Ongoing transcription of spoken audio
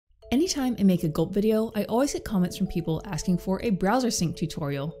Anytime I make a Gulp video, I always get comments from people asking for a Browsersync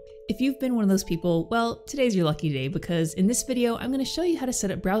tutorial. If you've been one of those people, well, today's your lucky day because in this video, I'm going to show you how to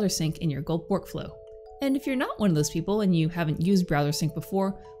set up Browsersync in your Gulp workflow. And if you're not one of those people and you haven't used Browsersync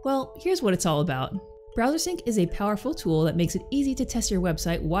before, well, here's what it's all about. Browsersync is a powerful tool that makes it easy to test your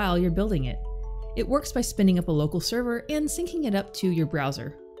website while you're building it. It works by spinning up a local server and syncing it up to your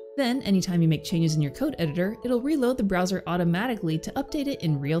browser. Then, anytime you make changes in your code editor, it'll reload the browser automatically to update it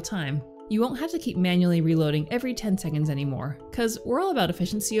in real time. You won't have to keep manually reloading every 10 seconds anymore, because we're all about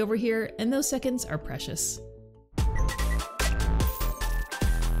efficiency over here, and those seconds are precious.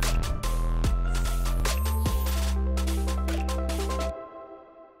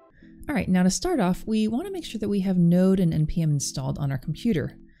 Alright, now to start off, we want to make sure that we have Node and NPM installed on our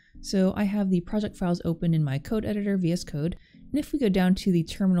computer. So I have the project files open in my code editor, VS Code, and if we go down to the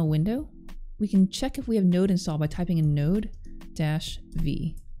terminal window, we can check if we have Node installed by typing in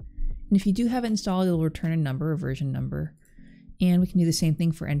node-v. And if you do have it installed, it'll return a number, a version number. And we can do the same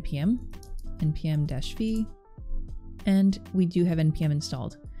thing for npm, npm-v, and we do have npm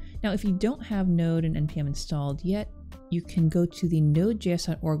installed. Now, if you don't have Node and npm installed yet, you can go to the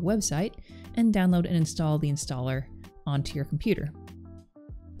nodejs.org website and download and install the installer onto your computer.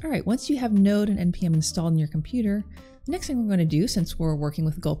 Alright, once you have Node and npm installed in your computer, the next thing we're going to do, since we're working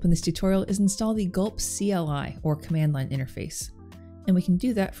with Gulp in this tutorial, is install the Gulp CLI, or command line interface. And we can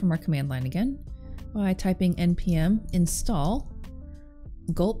do that from our command line again by typing npm install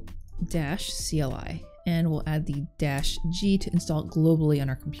gulp-cli, and we'll add the -g to install it globally on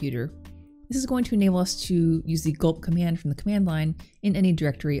our computer. This is going to enable us to use the gulp command from the command line in any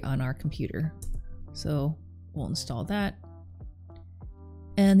directory on our computer. So we'll install that.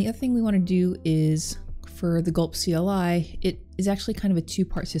 And the other thing we want to do is, for the Gulp CLI, it is actually kind of a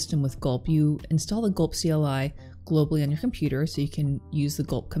two-part system with Gulp. You install the Gulp CLI globally on your computer, so you can use the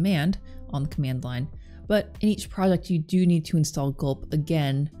Gulp command on the command line. But in each project, you do need to install Gulp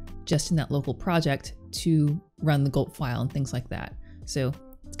again, just in that local project, to run the Gulp file and things like that. So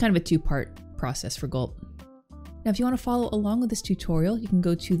it's kind of a two-part process for Gulp. Now, if you want to follow along with this tutorial, you can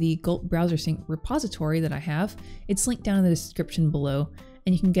go to the Gulp Browsersync repository that I have. It's linked down in the description below,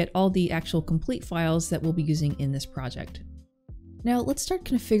 and you can get all the actual complete files that we'll be using in this project. Now let's start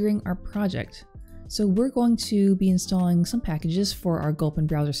configuring our project. So we're going to be installing some packages for our Gulp and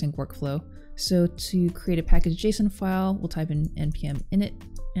Browsersync workflow. So to create a package JSON file, we'll type in npm init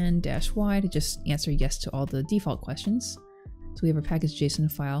and -y to just answer yes to all the default questions. So we have our package JSON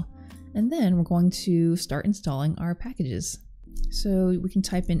file, and then we're going to start installing our packages. So we can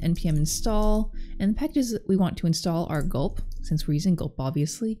type in npm install, and the packages that we want to install are Gulp, since we're using Gulp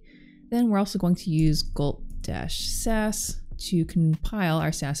obviously. Then we're also going to use gulp-sass to compile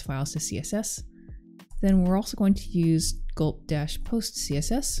our Sass files to CSS. Then we're also going to use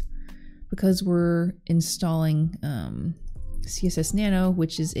gulp-post-CSS because we're installing CSS Nano,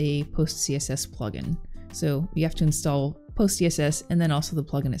 which is a post-CSS plugin. So you have to install post-CSS and then also the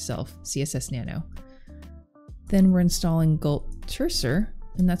plugin itself, CSS Nano. Then we're installing Gulp Cursor,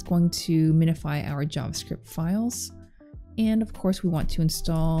 and that's going to minify our JavaScript files. And of course, we want to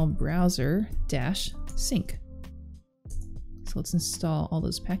install Browser-sync. So let's install all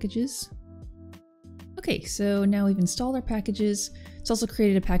those packages. Okay, so now we've installed our packages. It's also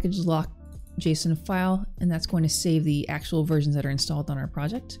created a package lock JSON file, and that's going to save the actual versions that are installed on our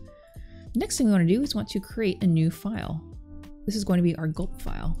project. The next thing we want to do is want to create a new file. This is going to be our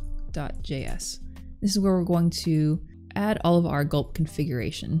gulpfile.js. This is where we're going to add all of our Gulp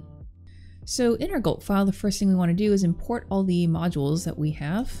configuration. So in our Gulp file, the first thing we want to do is import all the modules that we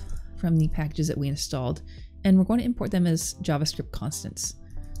have from the packages that we installed, and we're going to import them as JavaScript constants.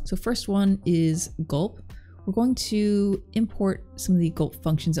 So first one is Gulp. We're going to import some of the Gulp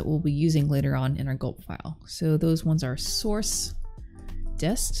functions that we'll be using later on in our Gulp file. So those ones are source,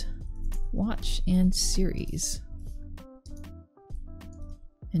 dest, watch, and series.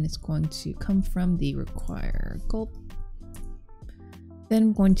 And it's going to come from the require Gulp. Then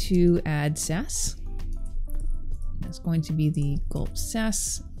we're going to add Sass. That's going to be the Gulp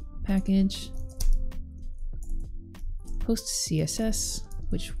Sass package. Post CSS,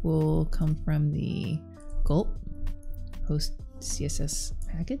 which will come from the Gulp post CSS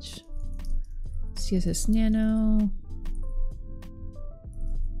package. CSS Nano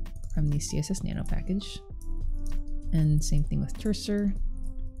from the CSS Nano package. And same thing with Cursor.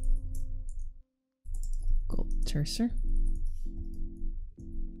 Gulp Cursor.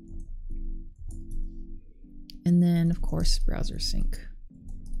 And then, of course, Browsersync.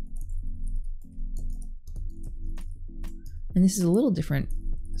 And this is a little different.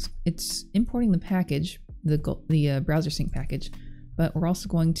 It's importing the package, the Browsersync package, but we're also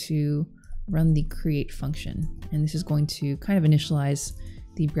going to run the create function. And this is going to kind of initialize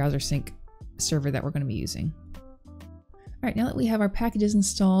the Browsersync server that we're going to be using. All right, now that we have our packages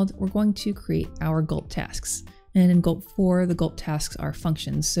installed, we're going to create our Gulp tasks. And in Gulp 4, the Gulp tasks are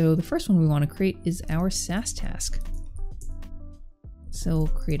functions. So the first one we want to create is our Sass task. So we'll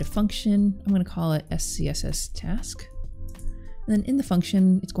create a function. I'm going to call it SCSS task. And then in the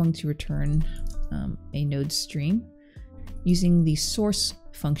function, it's going to return a node stream using the source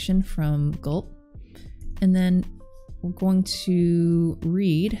function from Gulp. And then we're going to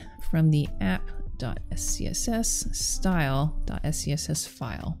read from the app.scss style.scss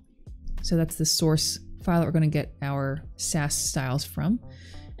file. So that's the source file that we're going to get our Sass styles from.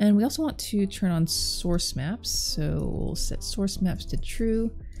 And we also want to turn on source maps. So we'll set source maps to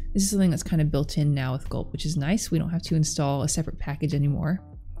true. This is something that's kind of built in now with Gulp, which is nice. We don't have to install a separate package anymore.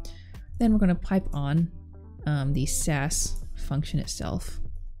 Then we're going to pipe on the Sass function itself.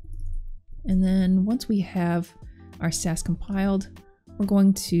 And then once we have our Sass compiled, we're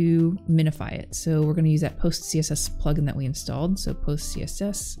going to minify it. So we're going to use that post CSS plugin that we installed. So post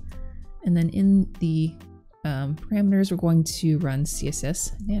CSS. And then in the parameters, we're going to run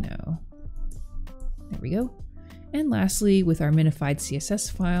CSS nano. There we go. And lastly, with our minified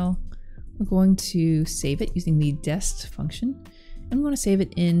CSS file, we're going to save it using the dest function. And we want to save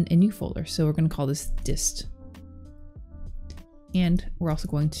it in a new folder. So we're going to call this dist. And we're also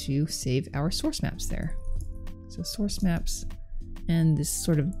going to save our source maps there. So source maps, and this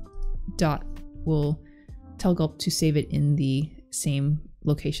sort of dot will tell Gulp to save it in the same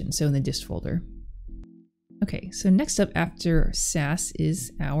location, so in the dist folder. Okay, so next up after Sass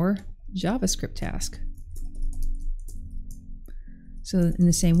is our JavaScript task. So in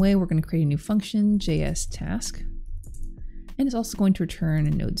the same way, we're going to create a new function, JS task, and it's also going to return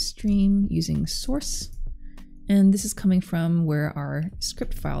a node stream using source. And this is coming from where our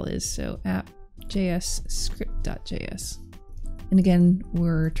script file is, so app.js script.js. And again,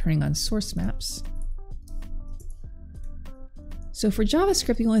 we're turning on source maps. So for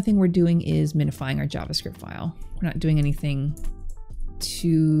JavaScript, the only thing we're doing is minifying our JavaScript file. We're not doing anything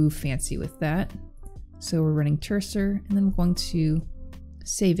too fancy with that. So we're running cursor, and then we're going to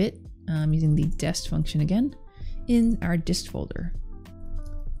save it using the dest function again in our dist folder.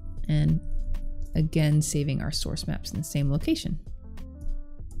 And again, saving our source maps in the same location.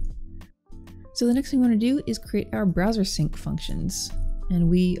 So the next thing we want to do is create our Browsersync functions, and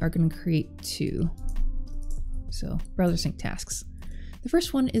we are going to create two. So Browsersync tasks. The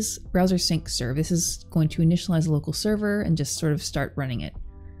first one is Browsersync serve. This is going to initialize a local server and just sort of start running it.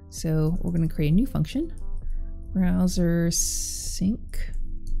 So we're going to create a new function, Browsersync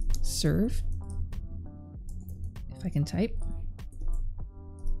serve, if I can type.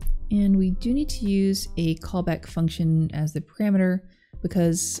 And we do need to use a callback function as the parameter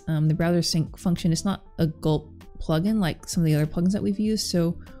because the Browsersync function is not a Gulp plugin like some of the other plugins that we've used,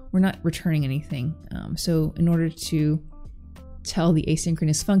 so we're not returning anything. So in order to tell the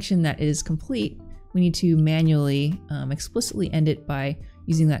asynchronous function that it is complete, we need to manually explicitly end it by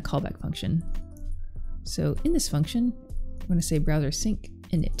using that callback function. So in this function, we're going to say Browsersync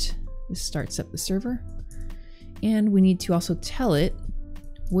init. This starts up the server. And we need to also tell it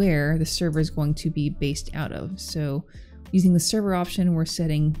where the server is going to be based out of. So using the server option, we're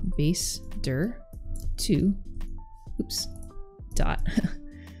setting base dir to, dot,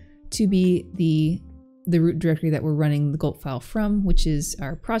 to be the root directory that we're running the Gulp file from, which is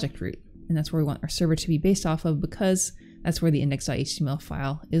our project root. And that's where we want our server to be based off of because that's where the index.html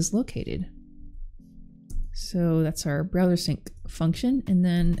file is located. So that's our Browsersync function. And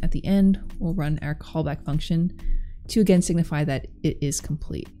then at the end, we'll run our callback function to again signify that it is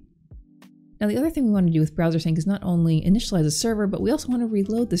complete. Now the other thing we want to do with Browsersync is not only initialize a server, but we also want to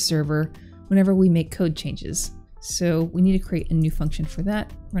reload the server whenever we make code changes. So we need to create a new function for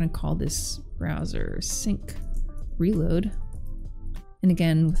that. We're going to call this Browsersync reload. And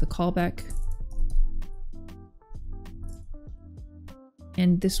again, with a callback.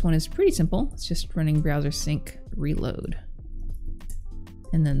 And this one is pretty simple. It's just running Browsersync reload.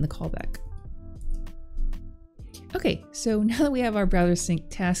 And then the callback. Okay, so now that we have our Browsersync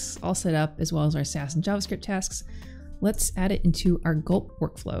tasks all set up, as well as our Sass and JavaScript tasks, let's add it into our Gulp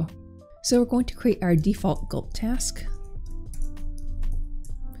workflow. So we're going to create our default Gulp task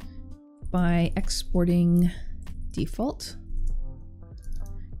by exporting default.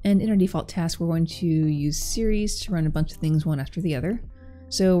 And in our default task, we're going to use series to run a bunch of things one after the other.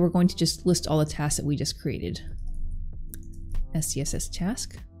 So we're going to just list all the tasks that we just created. SCSS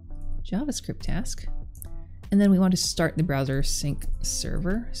task, JavaScript task, and then we want to start the Browsersync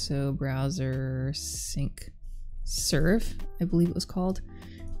server. So Browsersync serve, I believe it was called.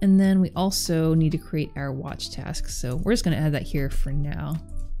 And then we also need to create our watch task. So we're just going to add that here for now.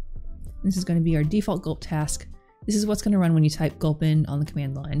 This is going to be our default Gulp task. This is what's going to run when you type Gulp in on the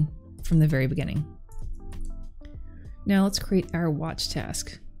command line from the very beginning. Now let's create our watch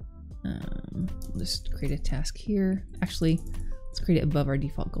task. We'll just create a task here. Actually, let's create it above our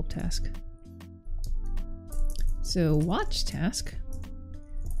default Gulp task. So watch task,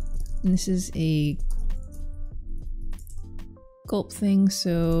 and this is a Gulp thing,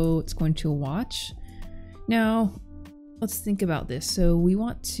 so it's going to watch. Now, let's think about this. So we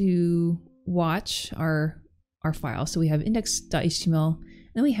want to watch our files. So we have index.html, and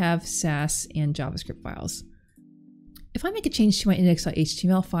then we have Sass and JavaScript files. If I make a change to my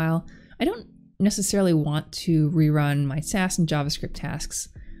index.html file, I don't necessarily want to rerun my Sass and JavaScript tasks.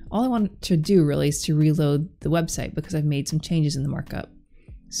 All I want to do really is to reload the website because I've made some changes in the markup.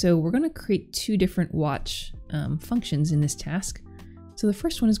 So we're going to create two different watch functions in this task. So the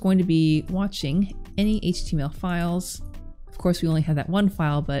first one is going to be watching any HTML files. Of course, we only have that one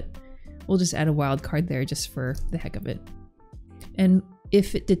file, but we'll just add a wildcard there just for the heck of it. And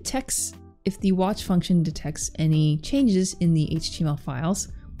if the watch function detects any changes in the HTML files,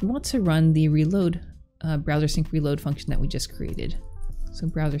 we want to run the reload, Browsersync reload function that we just created. So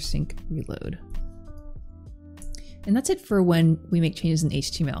Browsersync reload. And that's it for when we make changes in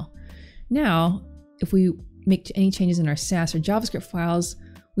HTML. Now, if we make any changes in our Sass or JavaScript files,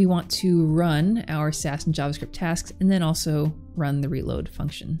 we want to run our Sass and JavaScript tasks and then also run the reload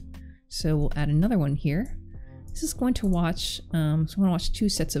function. So we'll add another one here. This is going to watch, so I want to watch two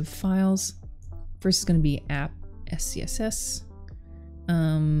sets of files. First is going to be app SCSS,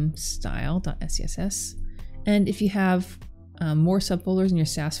 style.scss. And if you have more subfolders in your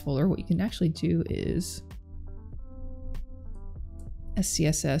Sass folder, what you can actually do is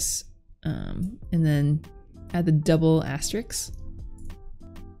SCSS and then add the double asterisks,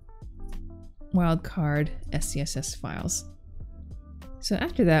 wildcard SCSS files. So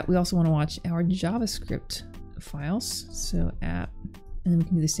after that, we also want to watch our JavaScript files. So app, and then we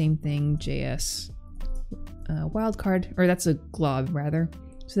can do the same thing, JS wildcard, or that's a glob rather.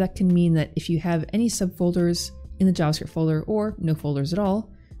 So that can mean that if you have any subfolders in the JavaScript folder or no folders at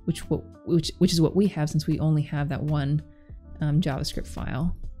all, which is what we have since we only have that one JavaScript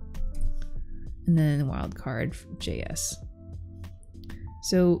file, and then wildcard JS.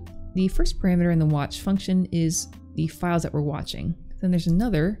 So the first parameter in the watch function is the files that we're watching. Then there's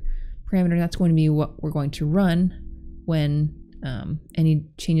another parameter that's going to be what we're going to run when any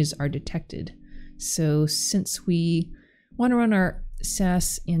changes are detected. So since we want to run our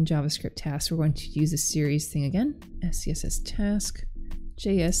Sass and JavaScript tasks, we're going to use the series thing again, SCSS task,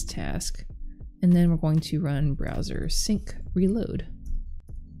 JS task, and then we're going to run Browsersync reload.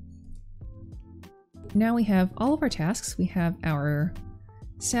 Now we have all of our tasks. We have our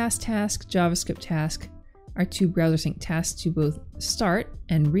Sass task, JavaScript task, our two Browsersync tasks to both start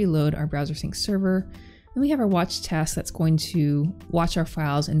and reload our Browsersync server. And we have our watch task that's going to watch our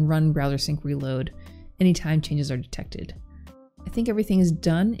files and run Browsersync reload anytime changes are detected. I think everything is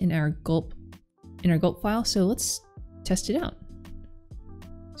done in our Gulp file, so let's test it out.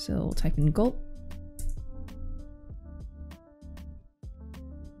 So we'll type in Gulp.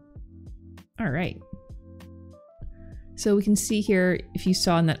 All right. So we can see here, if you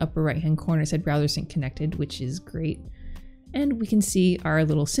saw in that upper right-hand corner, it said Browsersync connected, which is great. And we can see our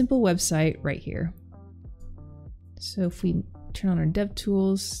little simple website right here. So if we turn on our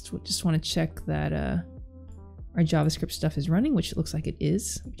DevTools, we just want to check that our JavaScript stuff is running, which it looks like it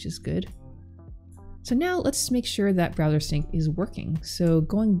is, which is good. So now let's make sure that Browsersync is working. So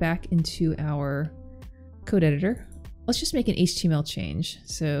going back into our code editor, let's just make an HTML change.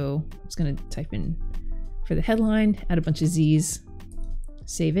 So I'm just going to type in for the headline, add a bunch of Z's,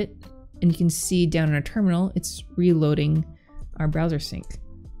 save it, and you can see down in our terminal, it's reloading our Browsersync.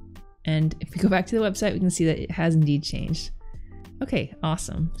 And if we go back to the website, we can see that it has indeed changed. Okay,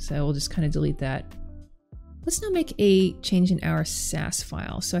 awesome. So we'll just kind of delete that. Let's now make a change in our Sass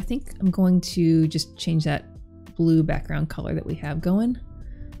file. So I think I'm going to just change that blue background color that we have going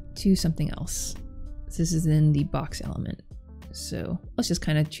to something else. This is in the box element. So let's just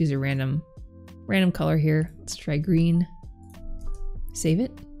kind of choose a random color here. Let's try green. Save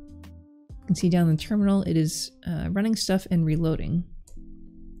it. You can see down in the terminal, it is running stuff and reloading.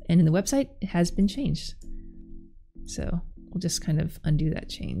 And in the website, it has been changed. So we'll just kind of undo that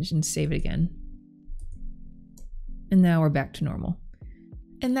change and save it again. And now we're back to normal.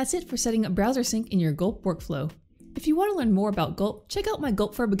 And that's it for setting up Browsersync in your Gulp workflow. If you want to learn more about Gulp, check out my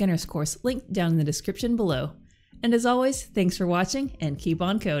Gulp for Beginners course linked down in the description below. And as always, thanks for watching and keep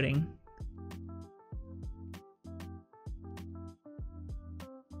on coding.